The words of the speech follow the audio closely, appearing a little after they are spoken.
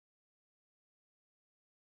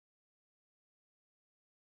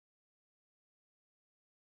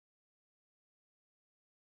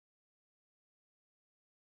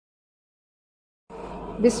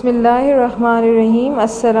Bismillahirrahmanirrahim.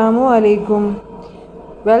 Assalamu alaikum.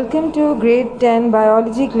 Welcome to grade 10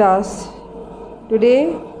 biology class.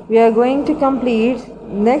 Today we are going to complete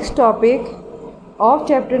next topic of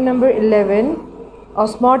chapter number 11,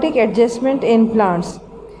 osmotic adjustment in plants.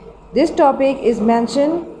 This topic is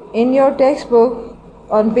mentioned in your textbook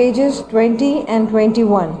on pages 20 and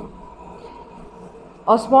 21.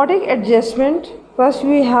 Osmotic adjustment, first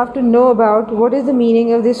we have to know about what is the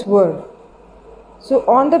meaning of this word. So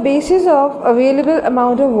on the basis of available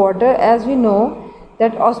amount of water, as we know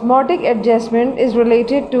that osmotic adjustment is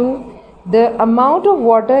related to the amount of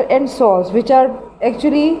water and salts which are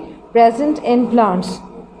actually present in plants.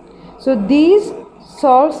 So these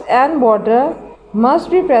salts and water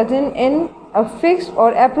must be present in a fixed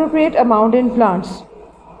or appropriate amount in plants.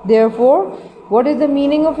 Therefore, what is the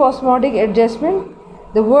meaning of osmotic adjustment?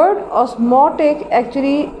 The word osmotic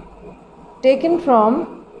actually taken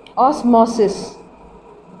from osmosis.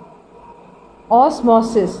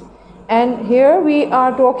 Osmosis, and here we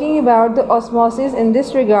are talking about the osmosis in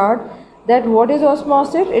this regard, that what is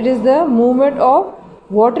osmosis? It is the movement of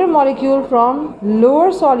water molecule from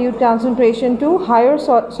lower solute concentration to higher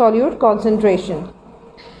solute concentration.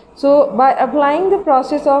 So by applying the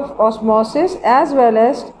process of osmosis as well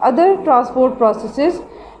as other transport processes,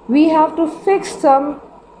 we have to fix some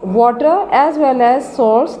water as well as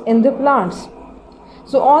salts in the plants.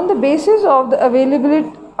 So on the basis of the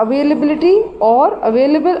availability or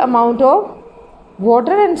available amount of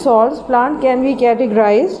water and salts, plant can be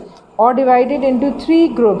categorized or divided into three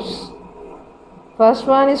groups. First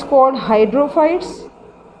one is called hydrophytes.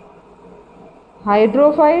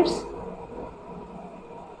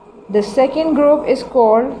 The second group is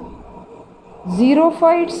called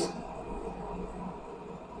xerophytes,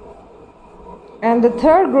 and the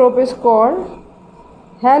third group is called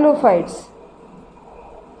halophytes.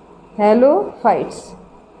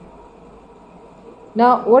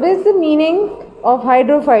 Now, what is the meaning of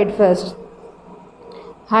hydrophyte first?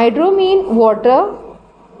 Hydro mean water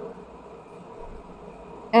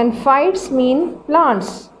and phytes mean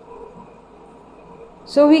plants.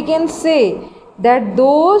 So we can say that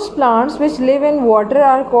those plants which live in water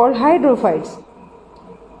are called hydrophytes.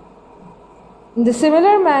 In the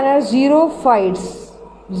similar manner, xerophytes.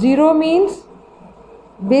 Xero means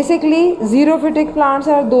basically xerophytic plants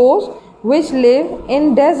are those which live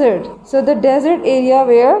in desert. So the desert area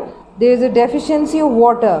where there is a deficiency of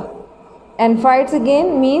water, and phytes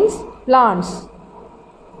again means plants.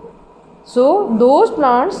 So those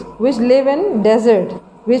plants which live in desert,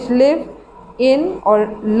 which live in or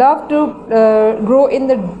love to grow in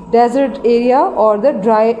the desert area or the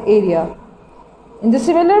dry area. In the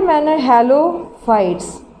similar manner,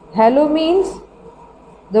 halophytes. Halo means,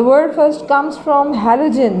 the word first comes from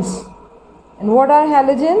halogens. And what are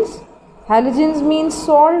halogens? Halogens means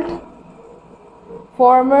salt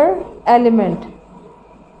former element.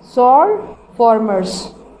 Salt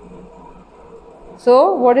formers.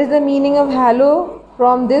 So what is the meaning of halo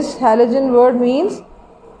from this halogen word means?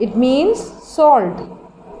 It means salt.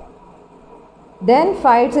 Then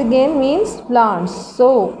phytes again means plants.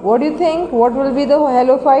 So what do you think? What will be the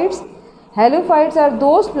halophytes? Halophytes are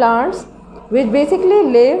those plants which basically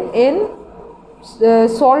live in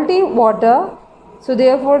salty water. So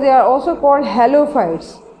therefore they are also called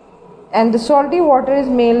halophytes. And the salty water is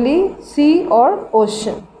mainly sea or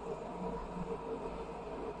ocean.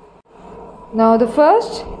 Now the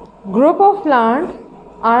first group of plant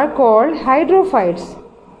are called hydrophytes.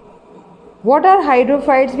 What are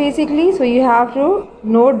hydrophytes basically? So you have to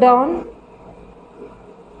note down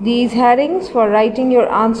these headings for writing your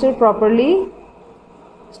answer properly,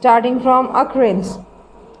 starting from occurrence.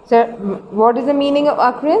 So what is the meaning of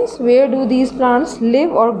occurrence? Where do these plants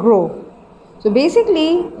live or grow? So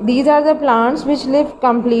basically these are the plants which live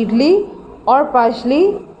completely or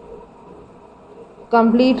partially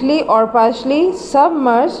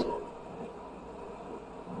submerged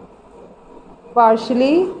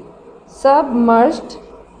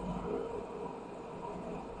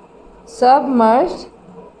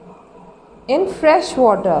in fresh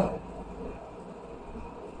water.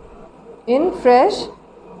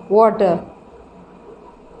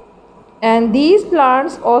 And these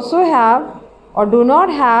plants also have or do not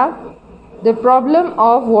have the problem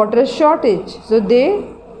of water shortage. So they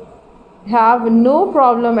have no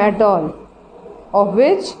problem at all, of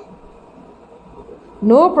which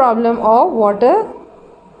no problem of water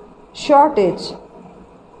shortage.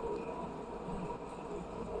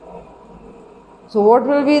 So what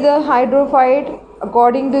will be the hydrophyte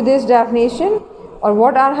according to this definition, or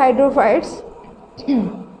what are hydrophytes?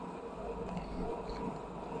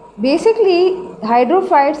 Basically,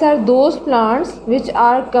 hydrophytes are those plants which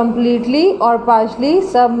are completely or partially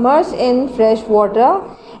submerged in fresh water,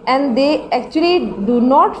 and they actually do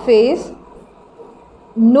not face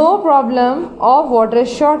no problem of water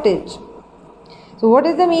shortage. So what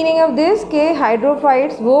is the meaning of this? कि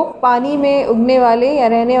hydrophytes वो पानी में उगने वाले या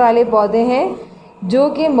रहने वाले पौधे हैं जो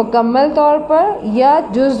कि मुकम्मल तौर पर या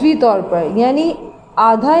जुज़वी तौर पर, यानी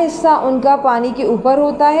आधा हिस्सा उनका पानी के ऊपर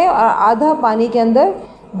होता है और आधा पानी के अंदर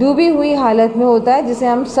डूबी हुई हालत में होता है, जिसे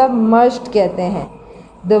हम सबमर्ज्ड कहते हैं.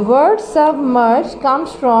 The word submerge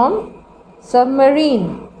comes from submarine,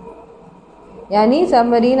 यानी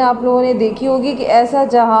सबमरीन आप लोगों ने देखी होगी कि ऐसा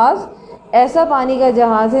जहाज़, ऐसा पानी का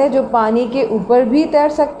जहाज़ है जो पानी के ऊपर भी तैर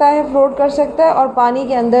सकता है, फ्लोट कर सकता है, और पानी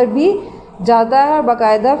के अंदर भी जाता है और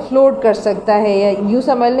बाकायदा फ्लोट कर सकता है, या यूँ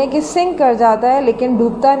समझ लें कि सिंक कर जाता है लेकिन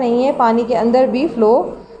डूबता नहीं है, पानी के अंदर भी फ्लो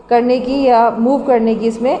करने की या मूव करने की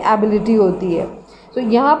इसमें एबिलिटी होती है. तो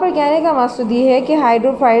यहाँ पर कहने का मकसद ये है कि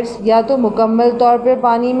हाइड्रोफाइट्स या तो मुकम्मल तौर पर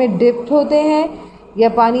पानी में डिप्ट होते हैं या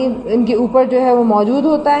पानी इनके ऊपर जो है वो मौजूद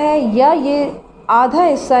होता है, या ये आधा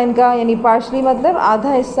हिस्सा इनका, यानी पार्शली मतलब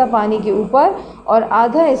आधा हिस्सा पानी के ऊपर और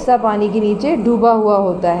आधा हिस्सा पानी के नीचे डूबा हुआ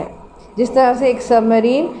होता है. जिस तरह से एक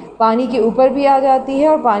सबमरीन पानी के ऊपर भी आ जाती है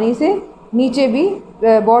और पानी से नीचे भी,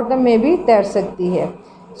 बॉटम में भी तैर सकती है.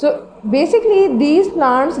 So basically these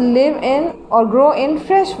plants live in और ग्रो इन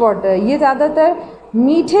फ्रेश वाटर. ये ज़्यादातर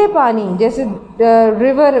मीठे पानी जैसे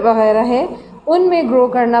रिवर वगैरह हैं उनमें ग्रो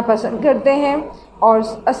करना पसंद करते हैं. और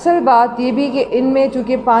असल बात ये भी कि इनमें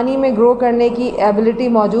चूँकि पानी में ग्रो करने की एबिलिटी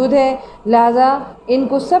मौजूद है, लिहाजा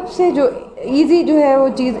इनको सबसे जो इजी जो है वो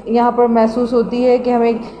चीज़ यहाँ पर महसूस होती है कि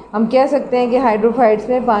हम कह सकते हैं कि हाइड्रोफाइट्स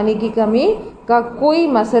में पानी की कमी का कोई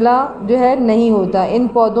मसला जो है नहीं होता. इन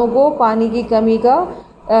पौधों को पानी की कमी का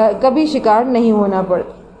कभी शिकार नहीं होना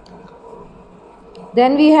पड़ता.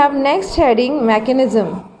 Then we have next heading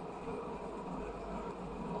mechanism.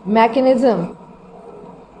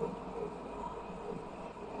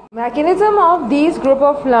 Mechanism of these group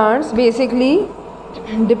of plants basically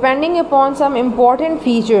depending upon some important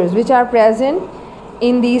features which are present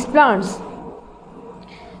in these plants.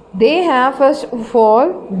 They have first of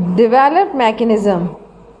all developed mechanism.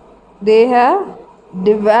 They have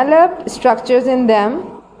developed structures in them.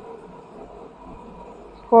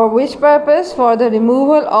 For which purpose? For the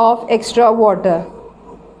removal of extra water.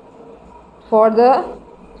 For the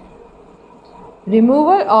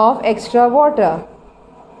removal of extra water.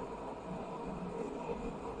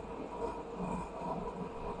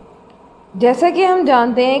 जैसा कि हम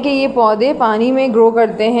जानते हैं कि ये पौधे पानी में ग्रो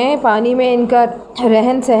करते हैं, पानी में इनका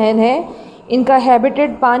रहन सहन है, इनका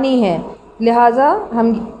हैबिटेट पानी है, लिहाजा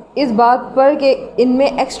हम इस बात पर कि इनमें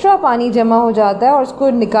एक्स्ट्रा पानी जमा हो जाता है और उसको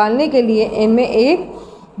निकालने के लिए इनमें एक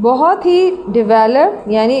बहुत ही डेवलप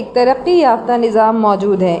यानी एक तरक्की याफ्ता निज़ाम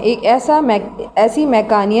मौजूद है. एक ऐसी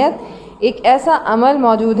मैकानियत, एक ऐसा अमल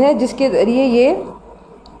मौजूद है जिसके ज़रिए ये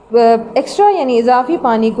एक्स्ट्रा यानी इजाफ़ी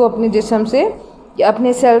पानी को अपने जिस्म से या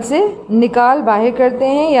अपने सेल से निकाल बाहर करते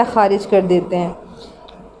हैं या ख़ारिज कर देते हैं.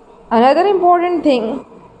 Another important thing,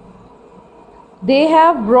 they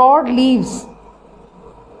have broad leaves.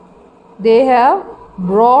 They have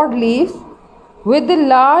broad leaves with a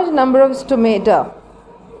large number of stomata.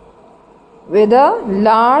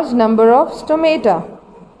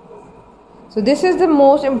 So this is the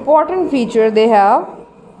most important feature they have.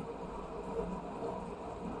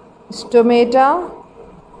 Stomata.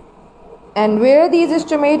 And where these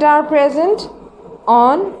stomata are present?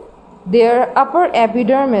 On their upper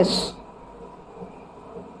epidermis.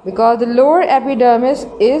 Because the lower epidermis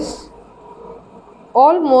is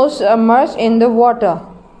almost submerged in the water.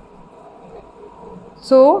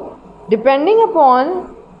 So depending upon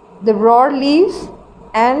the broad leaves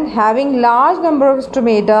and having large number of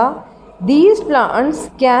stomata, these plants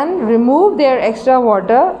can remove their extra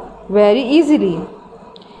water very easily,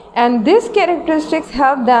 and these characteristics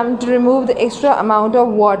help them to remove the extra amount of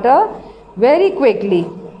water very quickly.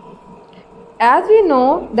 As we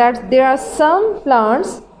know that there are some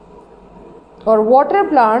plants or water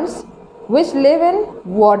plants which live in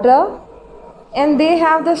water and they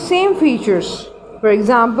have the same features. For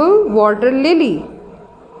example, water lily.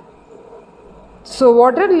 So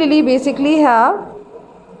water lily basically have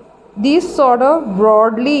these sort of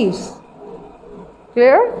broad leaves.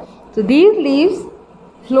 Clear? So these leaves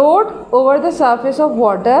float over the surface of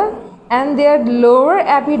water and their lower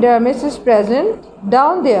epidermis is present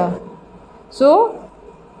down there. So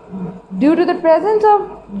due to the presence of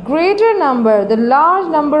the large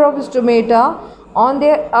number of stomata on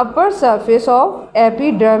their upper surface of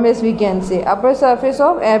epidermis, we can say upper surface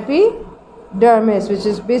of epidermis, which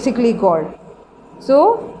is basically called.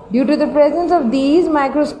 So Due to the presence of these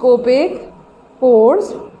microscopic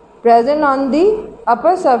pores present on the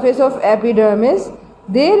upper surface of epidermis,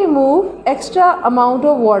 they remove extra amount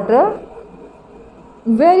of water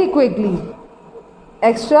very quickly.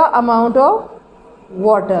 Extra amount of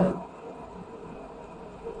water.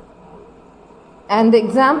 And the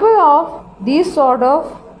example of these sort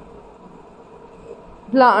of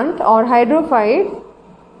plant or hydrophyte,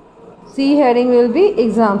 C heading will be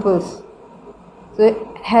examples. So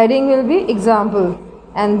heading will be example,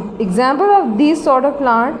 and example of this sort of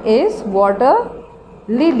plant is water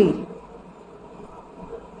lily,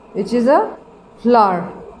 which is a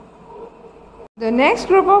flower. The next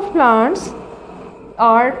group of plants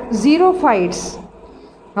are xerophytes.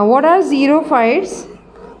 Now what are xerophytes?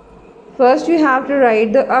 First you have to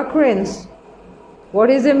write the occurrence. What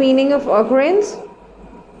is the meaning of occurrence?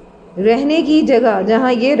 रहने की जगह,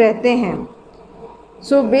 जहाँ ये रहते हैं.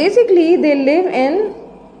 So basically they live in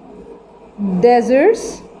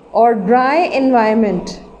deserts or dry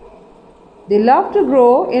environment. They love to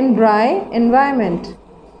grow in dry environment.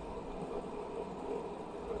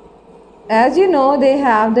 As you know, they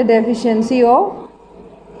have the deficiency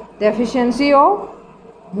of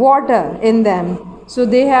water in them. So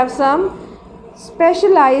they have some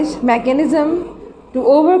specialized mechanism to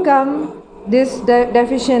overcome this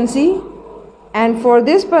deficiency, and for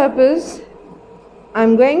this purpose I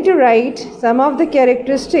am going to write some of the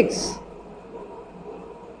characteristics.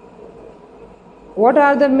 What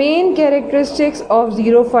are the main characteristics of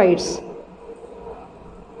xerophytes?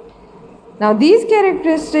 Now these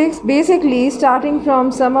characteristics, basically starting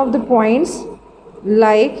from some of the points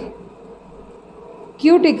like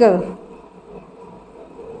cuticle.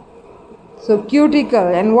 So cuticle,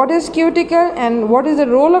 and what is cuticle and what is the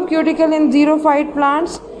role of cuticle in xerophyte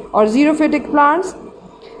plants or xerophytic plants?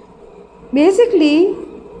 Basically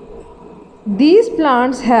these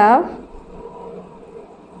plants have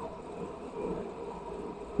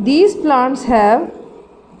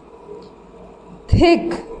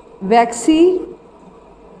thick waxy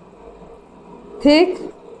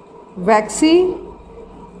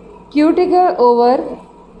cuticle over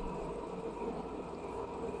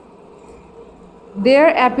their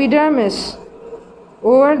epidermis,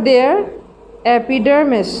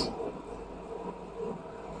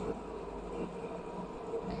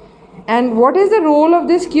 And what is the role of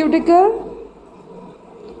this cuticle?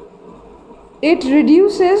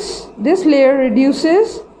 This layer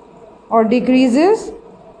reduces or decreases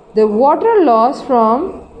the water loss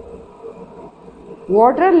from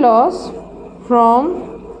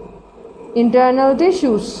internal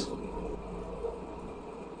tissues.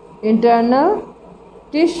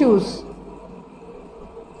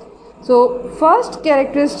 So first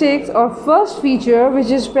characteristics or first feature which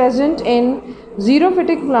is present in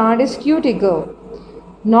xerophytic plant is cuticle.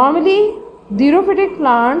 Normally xerophytic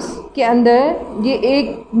plants के अंदर ये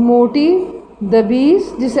एक मोटी दबीज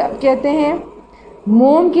जिसे आप कहते हैं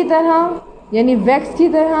मोम की तरह, यानी वैक्स की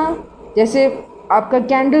तरह, जैसे आपका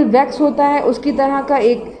कैंडल वैक्स होता है उसकी तरह का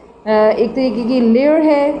एक तरीके की लेयर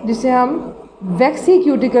है जिसे हम वैक्सी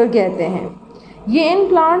क्यूटिकल कहते हैं. ये इन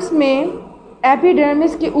प्लांट्स में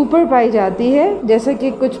एपिडर्मिस के ऊपर पाई जाती है, जैसा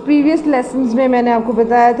कि कुछ प्रीवियस लेसन्स में मैंने आपको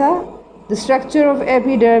बताया था, the structure of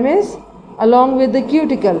epidermis along with the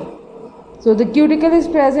cuticle. So the cuticle is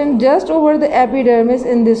present just over the epidermis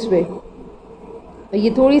in this way.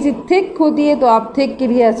 ये थोड़ी सी थिक होती है तो आप थिक के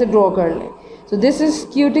लिए ऐसे ड्रॉ कर लें. So this is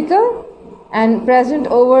cuticle and present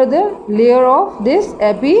over the layer of this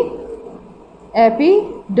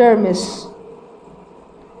epidermis.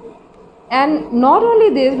 And not only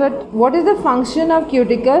this, but what is the function of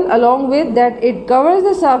cuticle? Along with that, it covers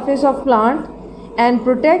the surface of plant and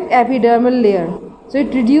protect epidermal layer. So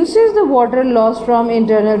it reduces the water loss from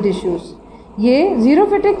internal tissues. ये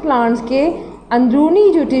xerophytic plants के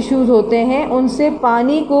अंदरूनी जो tissues होते हैं उनसे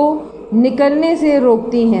पानी को निकलने से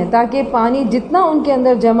रोकती हैं, ताकि पानी जितना उनके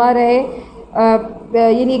अंदर जमा रहे,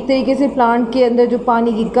 यानी एक तरीके से प्लांट के अंदर जो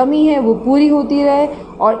पानी की कमी है वो पूरी होती रहे,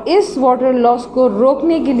 और इस वाटर लॉस को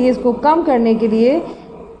रोकने के लिए, इसको कम करने के लिए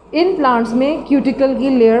इन प्लांट्स में क्यूटिकल की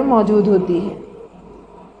लेयर मौजूद होती है.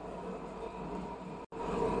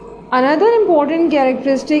 Another important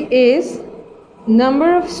characteristic is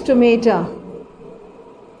number of stomata.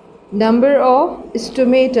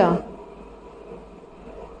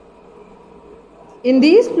 In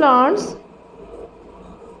these plants,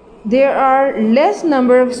 there are less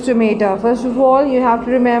number of stomata. First of all, you have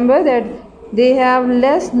to remember that they have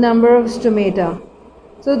less number of stomata.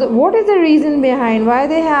 So what is the reason behind why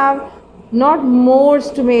they have not more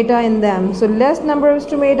stomata in them? So less number of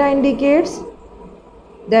stomata indicates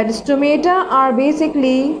that stomata are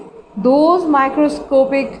basically those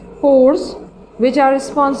microscopic pores which are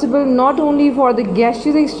responsible not only for the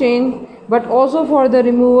gaseous exchange but also for the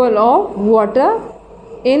removal of water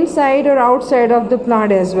inside or outside of the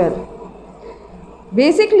plant as well.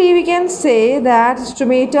 Basically, we can say that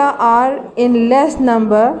stomata are in less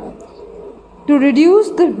number to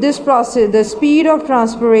reduce this process, the speed of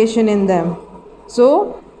transpiration in them.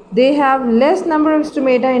 So, they have less number of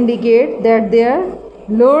stomata indicate that their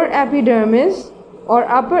lower epidermis or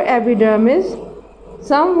upper epidermis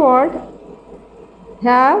somewhat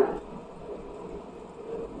have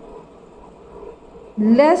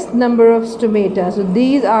less number of stomata. So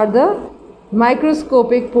these are the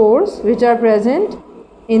microscopic pores which are present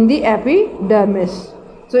in the epidermis.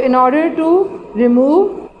 So in order to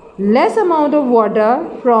remove less amount of water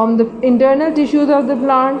from the internal tissues of the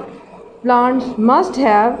plant, plants must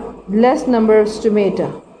have less number of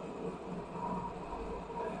stomata.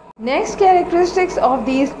 Next characteristics of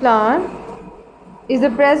these plants is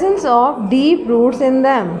the presence of deep roots in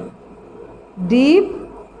them. Deep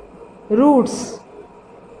roots.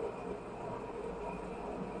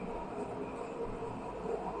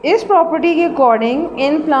 इस property के according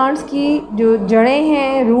in plants की जो जड़ें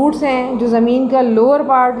हैं, roots हैं, जो ज़मीन का लोअर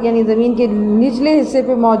पार्ट यानी ज़मीन के निचले हिस्से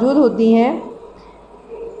पे मौजूद होती हैं,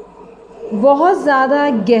 बहुत ज़्यादा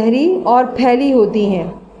गहरी और फैली होती हैं।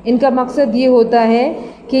 इनका मकसद ये होता है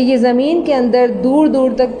कि ये ज़मीन के अंदर दूर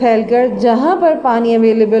दूर तक फैलकर जहाँ पर पानी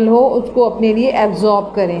अवेलेबल हो उसको अपने लिए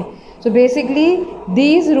एब्जॉर्ब करें। So basically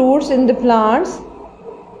these roots in the plants,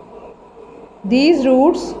 these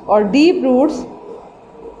roots or deep roots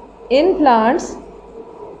in plants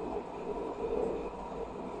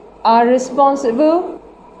are responsible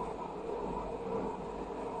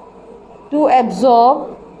to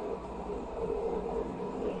absorb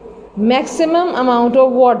maximum amount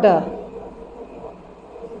of water,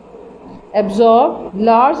 absorb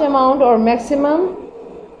large amount or maximum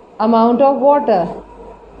amount of water।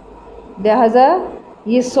 लिहाजा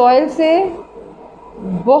ये soil से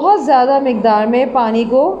बहुत ज़्यादा मिक़दार में पानी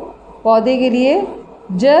को पौधे के लिए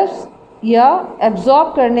जस्ट या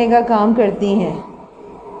एब्जॉर्ब करने का काम करती हैं।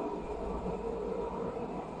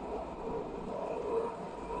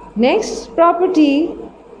 Next property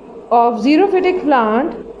of xerophytic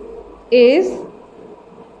plant is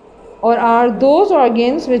or are those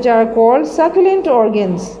organs which are called succulent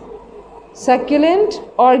organs. Succulent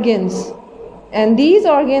organs, and these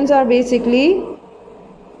organs are basically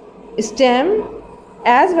stem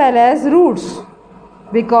as well as roots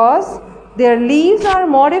because their leaves are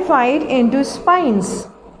modified into spines.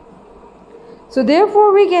 So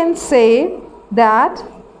therefore we can say that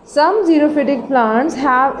some xerophytic plants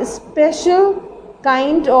have special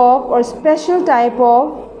kind of or special type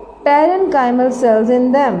of parenchymal cells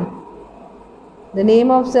in them. The name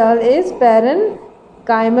of cell is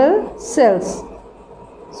parenchymal cells.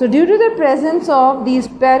 So due to the presence of these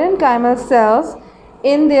parenchymal cells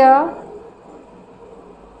in their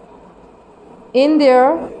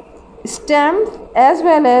stems as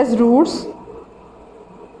well as roots,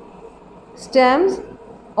 stems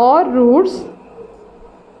or roots,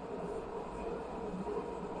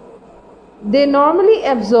 they normally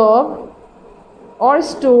absorb or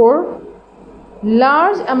store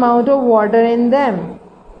large amount of water in them,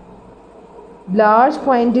 large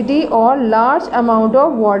quantity or large amount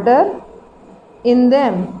of water in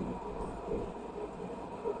them.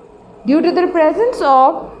 Due to the presence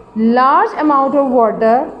of large amount of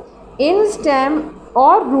water in stem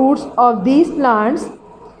or roots of these plants,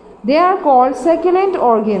 they are called succulent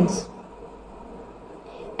organs,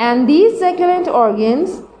 and these succulent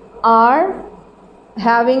organs are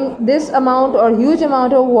having this amount or huge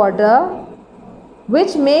amount of water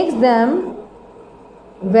which makes them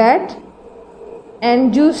wet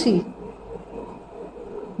and juicy.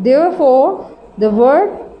 Therefore the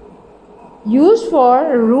word used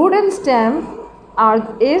for root and stem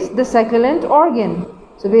is the succulent organ.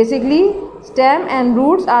 So basically stem and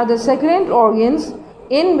roots are the succulent organs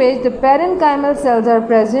in which the parenchymal cells are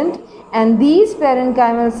present, and these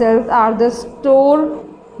parenchymal cells are the store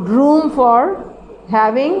room for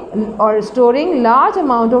having or storing large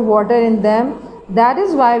amount of water in them. That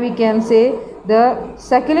is why we can say the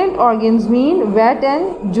succulent organs mean wet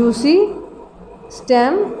and juicy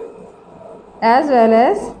stem as well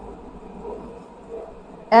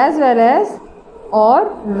as or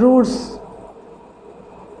roots.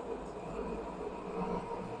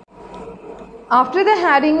 After the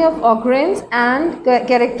heading of occurrence and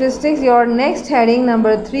characteristics, your next heading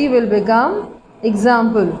number 3 will become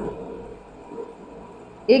example.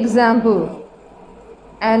 Example.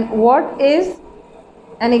 And what is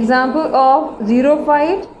an example of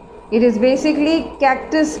xerophyte It is basically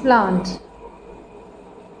cactus plant.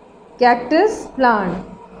 Cactus plant.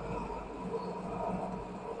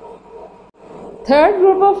 Third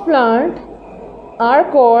group of plant are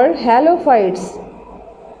called halophytes.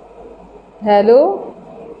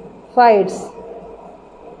 Halophytes.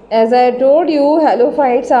 As I told you,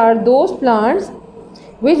 halophytes are those plants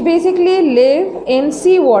which basically live in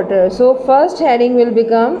seawater. So first heading will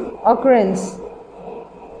become occurrence,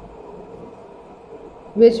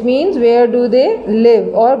 which means where do they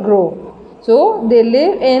live or grow. So they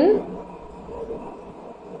live in,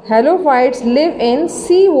 halophytes live in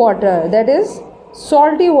seawater, that is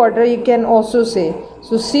salty water, you can also say.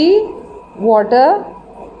 So sea water,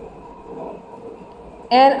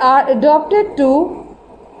 and are adapted to,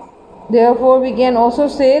 therefore we can also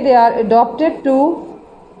say they are adapted to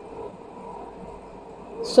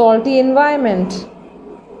salty environment.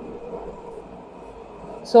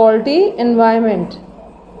 Salty environment,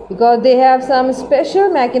 because they have some special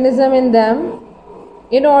mechanism in them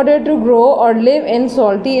in order to grow or live in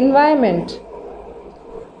salty environment.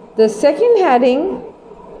 The second heading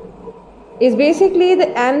is basically the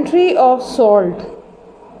entry of salt.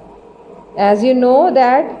 As you know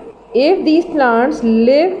that if these plants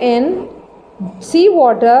live in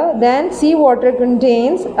seawater, then seawater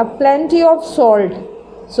contains a plenty of salt.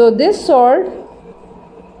 So this salt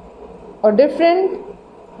or different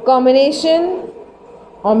combination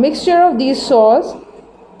or mixture of these salts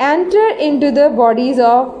enter into the bodies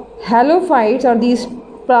of halophytes or these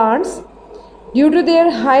plants due to their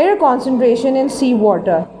higher concentration in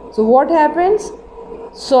seawater. So what happens?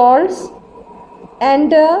 Salts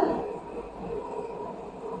enter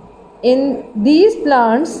in these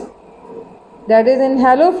plants, that is in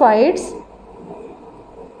halophytes,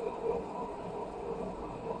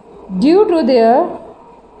 due to their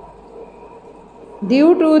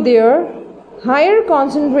higher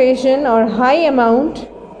concentration or higher amount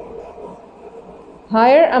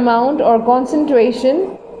or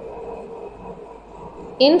concentration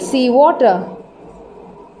in seawater.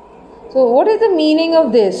 So what is the meaning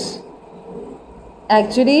of this?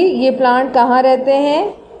 Actually ये plant कहाँ रहते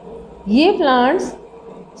हैं? ये plants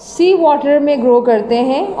सी water में grow करते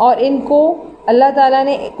हैं और इनको अल्लाह ताला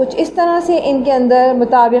ने कुछ इस तरह से इनके अंदर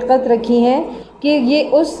मुताबिकत रखी है कि ये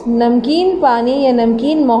उस नमकीन पानी या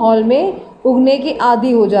नमकीन माहौल में उगने की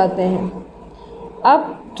आदी हो जाते हैं.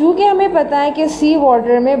 अब चूँकि हमें पता है कि सी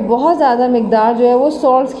वाटर में बहुत ज़्यादा मिकदार जो है वो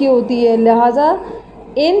सॉल्ट्स की होती है, लिहाजा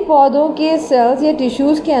इन पौधों के सेल्स या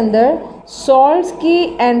टिश्यूज़ के अंदर सॉल्ट्स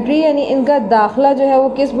की एंट्री यानी इनका दाखिला जो है वो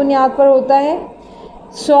किस बुनियाद पर होता है?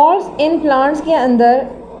 सॉल्ट्स इन प्लांट्स के अंदर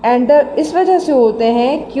एंटर इस वजह से होते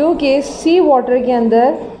हैं क्योंकि सी वाटर के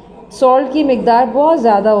अंदर सॉल्ट की मिकदार बहुत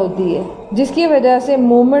ज़्यादा होती है, जिसकी वजह से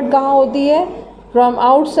मूवमेंट कहाँ होती है? From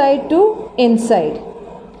outside to inside.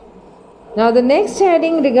 Now the next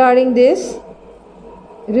heading regarding this,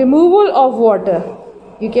 removal of water.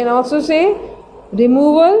 You can also say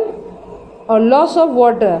removal or loss of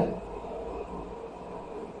water.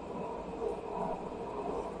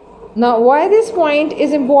 Now why this point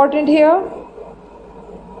is important here?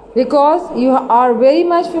 Because you are very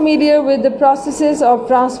much familiar with the processes of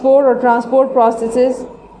transport or transport processes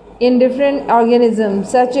in different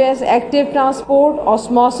organisms such as active transport,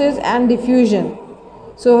 osmosis and diffusion.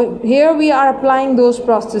 So here we are applying those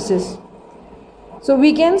processes. So we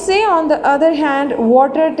can say on the other hand,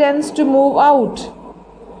 water tends to move out.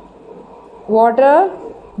 Water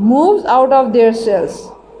moves out of their cells.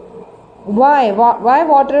 Why? Why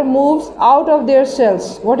water moves out of their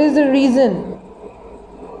cells? What is the reason?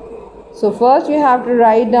 So first you have to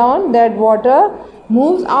write down that water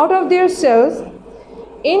moves out of their cells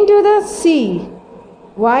into the sea.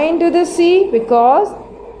 Why into the sea? Because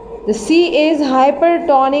the sea is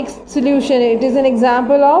hypertonic solution. It is an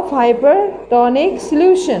example of hypertonic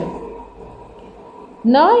solution.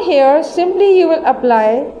 Now here simply you will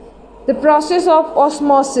apply the process of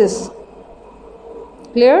osmosis.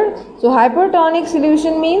 Clear? So hypertonic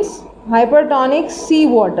solution means hypertonic sea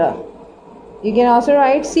water. You can also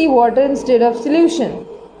write sea water instead of solution.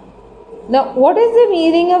 Now what is the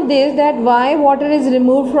meaning of this, that why water is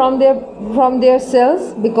removed from their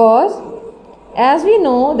cells? Because as we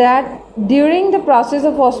know that during the process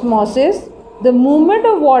of osmosis, the movement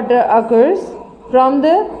of water occurs from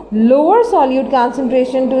the lower solute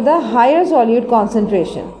concentration to the higher solute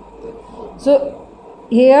concentration. So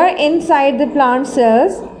here inside the plant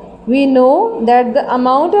cells, we know that the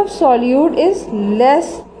amount of solute is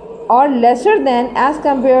less or lesser than as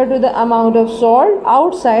compared to the amount of salt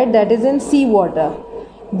outside, that is in sea water.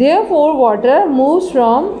 Therefore water moves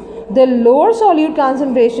from the lower solute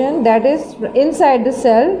concentration, that is inside the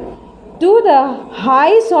cell, to the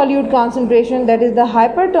high solute concentration, that is the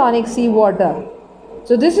hypertonic seawater.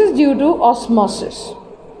 So this is due to osmosis.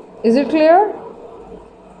 Is it clear?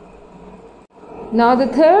 Now the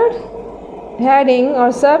third heading or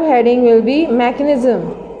subheading will be mechanism.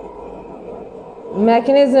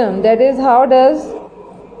 Mechanism, that is how does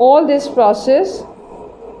all this process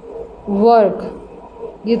work.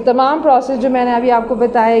 ये तमाम process जो मैंने अभी आपको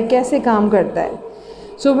बताया कैसे काम करता है.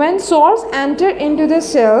 So when salts enter into the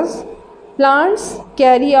cells, plants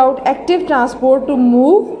carry out active transport to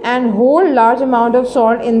move and hold large amount of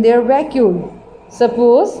salt in their vacuole.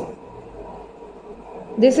 Suppose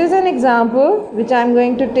this is an example which I am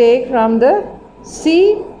going to take from the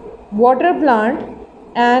sea water plant,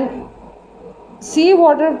 and sea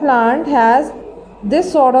water plant has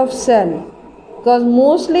this sort of cell, because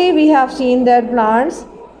mostly we have seen that plants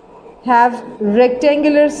have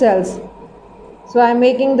rectangular cells. So I am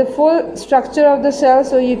making the full structure of the cell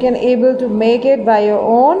so you can able to make it by your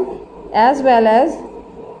own, as well as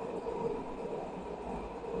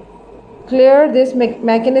clear this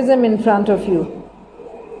mechanism in front of you.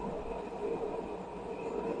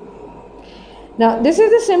 Now this is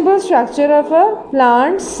the simple structure of a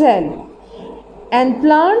plant cell, and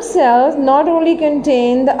plant cells not only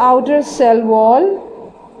contain the outer cell wall,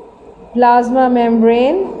 plasma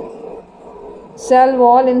membrane, cell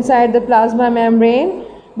wall inside the plasma membrane,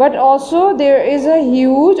 but also there is a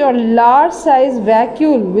huge or large size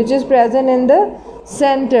vacuole which is present in the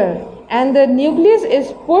center, and the nucleus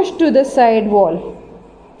is pushed to the side wall.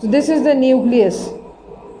 So this is the nucleus.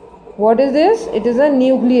 What is this? It is a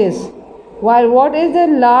nucleus. While what is the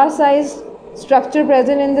large size structure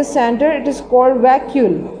present in the center? It is called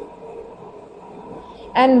vacuole.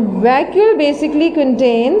 And vacuole basically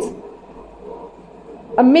contains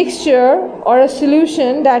a mixture or a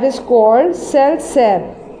solution that is called cell sap.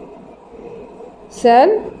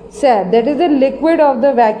 Cell sap, that is the liquid of the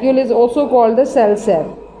vacuole, is also called the cell sap.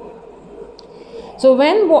 So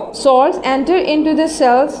when salts enter into the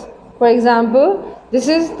cells, for example, this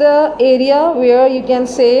is the area where you can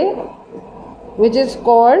say which is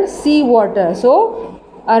called sea water. So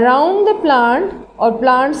around the plant or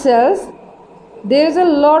plant cells there is a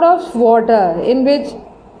lot of water in which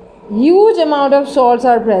huge amount of salts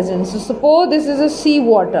are present. So suppose this is a sea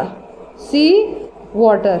water,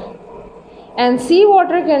 and sea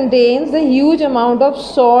water contains the huge amount of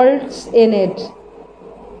salts in it.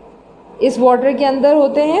 इस water के अंदर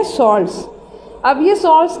होते हैं salts. अब ये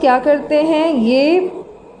salts क्या करते हैं? ये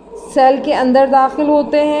सेल के अंदर दाखिल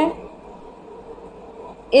होते हैं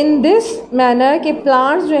इन दिस मैनर के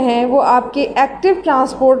प्लांट्स जो हैं वो आपके एक्टिव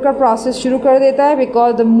ट्रांसपोर्ट का प्रोसेस शुरू कर देता है,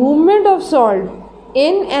 because the movement of salt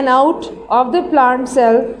in and out of the plant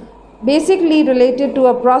cell basically related to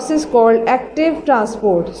a process called active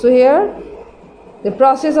transport. So here the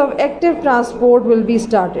process of active transport will be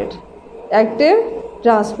started. Active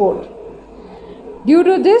transport. Due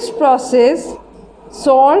to this process,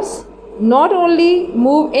 salts not only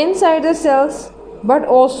move inside the cells, but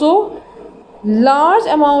also large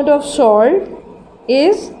amount of salt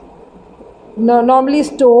is normally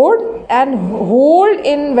stored and hold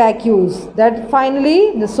in vacuoles, that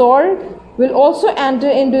finally the salt will also enter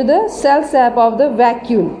into the cell sap of the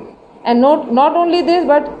vacuole. And not only this,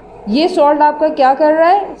 but ये salt आपका क्या कर रहा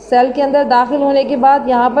है? Cell के अंदर दाखिल होने के बाद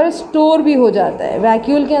यहाँ पर स्टोर भी हो जाता है,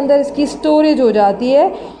 वैक्यूल के अंदर इसकी स्टोरेज हो जाती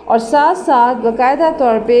है, और साथ साथ बाकायदा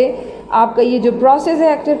तौर पे आपका ये जो प्रोसेस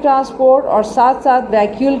है एक्टिव ट्रांसपोर्ट, और साथ साथ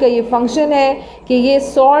वैक्यूल का ये फंक्शन है कि ये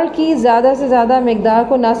सॉल्ट की ज़्यादा से ज़्यादा मकदार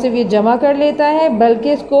को ना सिर्फ ये जमा कर लेता है,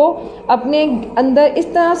 बल्कि इसको अपने अंदर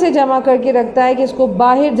इस तरह से जमा करके रखता है कि इसको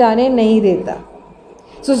बाहर जाने नहीं देता.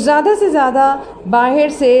 सो ज़्यादा से ज़्यादा बाहर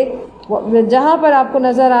से जहाँ पर आपको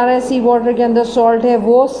नज़र आ रहा है सी वाटर के अंदर सॉल्ट है,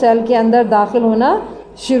 वो सेल के अंदर दाखिल होना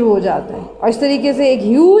शुरू हो जाता है, और इस तरीके से एक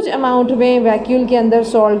ह्यूज अमाउंट में वैक्यूल के अंदर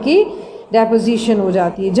सॉल्ट की डेपोजिशन हो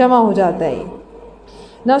जाती है, जमा हो जाता है.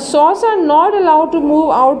 Now salts are not allowed to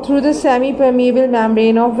move out through the semi permeable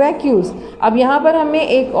membrane of vacuoles. अब यहाँ पर हमें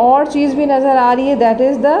एक और चीज़ भी नज़र आ रही है, that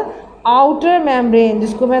is the outer membrane,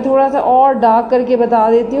 जिसको मैं थोड़ा सा और डार्क करके बता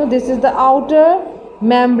देती हूँ. This is the outer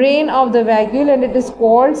membrane of the vacuole, and it is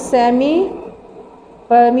called semi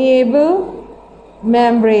permeable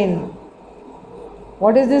membrane.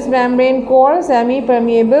 What is this membrane called? Semi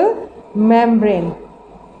permeable membrane.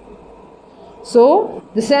 So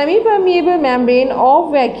the semi permeable membrane of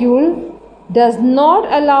vacuole does not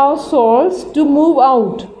allow salts to move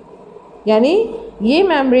out. यानी ये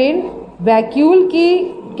membrane vacuole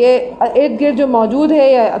की के इर्द गिर्द जो मौजूद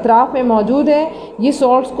है या अतराफ़ में मौजूद है, ये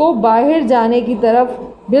सॉल्ट्स को बाहर जाने की तरफ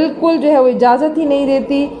बिल्कुल जो है वो इजाज़त ही नहीं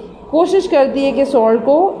देती, कोशिश करती है कि सॉल्ट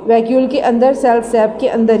को वैक्यूल के अंदर, सेल सैप के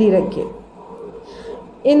अंदर ही रखे।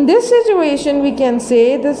 In this situation we can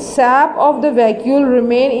say the sap of the vacuole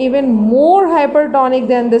remain even more hypertonic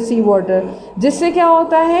than the sea water, जिससे क्या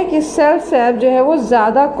होता है कि सेल सैप जो है वो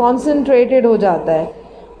ज़्यादा कॉन्सेंट्रेटेड हो जाता है।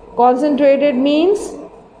 कॉन्सेंट्रेटेड मीन्स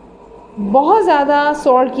बहुत ज़्यादा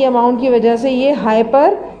सॉल्ट की अमाउंट की वजह से ये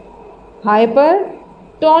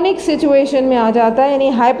हाइपरटॉनिक सिचुएशन में आ जाता है, यानी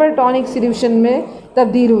हाइपरटॉनिक सॉल्यूशन में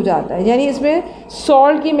तब्दील हो जाता है। यानी इसमें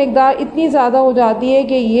सॉल्ट की मिकदार इतनी ज़्यादा हो जाती है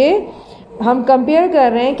कि ये हम कंपेयर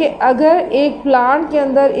कर रहे हैं कि अगर एक प्लांट के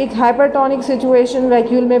अंदर एक हाइपरटॉनिक सिचुएशन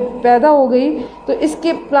वैक्यूल में पैदा हो गई तो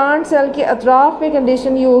इसके प्लांट सेल के अतराफ़ में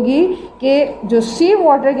कंडीशन ये होगी कि जो सी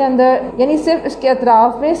वाटर के अंदर, यानी सिर्फ इसके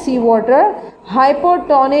अतराफ़ में सी वाटर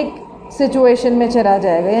हाइपोटॉनिक सिचुएशन में चला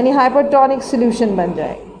जाएगा, यानी हाइपोटॉनिक सॉल्यूशन बन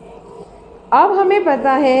जाएगा। अब हमें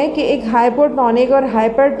पता है कि एक हाइपोटॉनिक और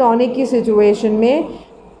हाइपरटॉनिक की सिचुएशन में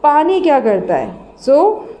पानी क्या करता है। So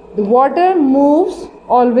the water moves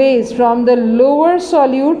always from the lower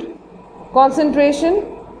solute concentration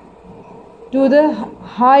to the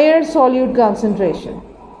higher solute concentration।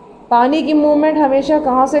 पानी की मूवमेंट हमेशा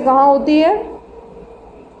कहाँ से कहाँ होती है?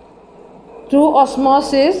 थ्रू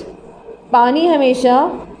ऑस्मोसिस पानी हमेशा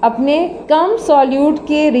अपने कम सॉल्यूट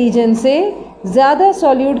के रीजन से ज़्यादा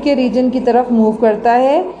सॉल्यूट के रीजन की तरफ मूव करता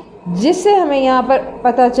है, जिससे हमें यहाँ पर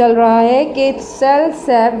पता चल रहा है कि सेल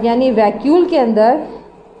सैप यानी वैक्यूल के अंदर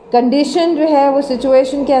कंडीशन जो है वो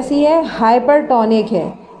सिचुएशन कैसी है? हाइपरटॉनिक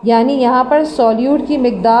है, यानी यहाँ पर सॉल्यूट की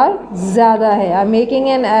मिकदार ज़्यादा है। I am making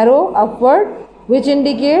an arrow upward which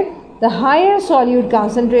indicate the higher solute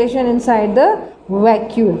concentration inside the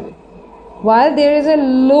vacuole, while there is a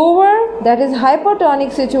lower, that is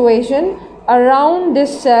hypotonic situation around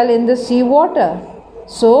this cell in the sea water.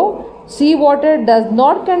 So sea water does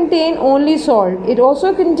not contain only salt, it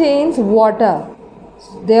also contains water.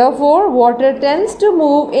 Therefore water tends to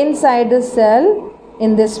move inside the cell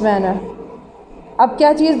in this manner। अब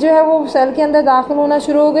क्या चीज़ जो है वो cell के अंदर दाखिल होना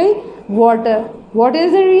शुरू हो गई? Water. What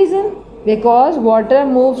is the reason? Because water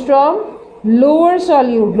moves from lower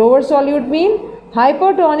solute. Lower solute mean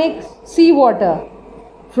hypotonic sea water.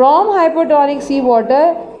 From hypotonic sea water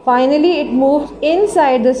finally it moves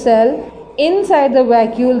inside the cell, inside the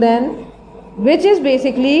vacuole then, which is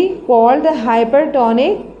basically called the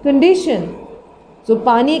hypertonic condition। तो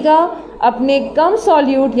पानी का अपने कम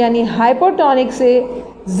solute यानी hypotonic से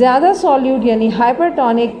ज़्यादा solute यानी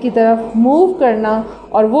hypertonic की तरफ मूव करना,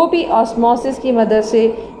 और वो भी ऑस्मोसिस की मदद से।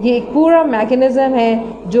 ये एक पूरा मैकेनिज़्म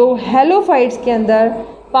है जो हेलोफाइट्स के अंदर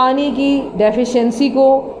पानी की डेफिशिएंसी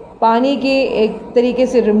को, पानी के एक तरीके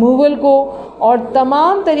से रिमूवल को, और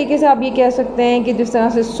तमाम तरीके से आप ये कह सकते हैं कि जिस तरह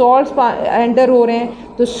से सॉल्ट्स एंटर हो रहे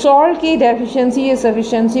हैं तो सॉल्ट की डेफिशिएंसी या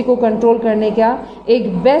सफिशिएंसी को कंट्रोल करने का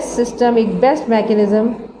एक बेस्ट सिस्टम, एक बेस्ट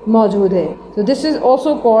मैकेनिज़्म मौजूद है। So this is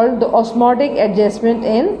also called the osmotic adjustment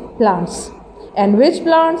in plants, and which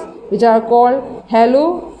plants? Which are called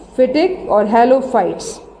halophytic or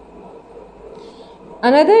halophytes.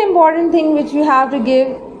 Another important thing which we have to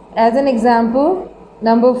give as an example,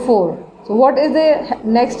 number 4. So what is the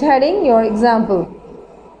next heading? Your example.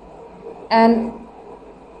 And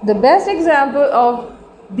the best example of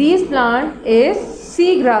these plants is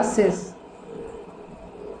seagrasses.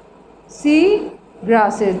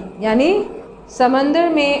 Seagrasses यानी समंदर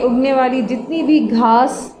में उगने वाली जितनी भी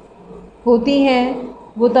घास होती हैं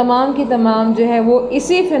वो तमाम की तमाम जो है वो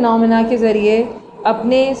इसी फिनोमेना के ज़रिए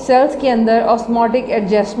अपने सेल्स के अंदर ऑस्मोटिक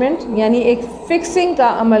एडजस्टमेंट यानी एक फिक्सिंग का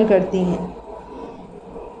अमल करती हैं।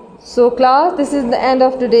 So class, this is the end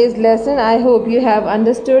of today's lesson. I hope you have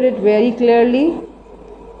understood it very clearly.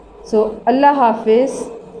 So Allah Hafiz.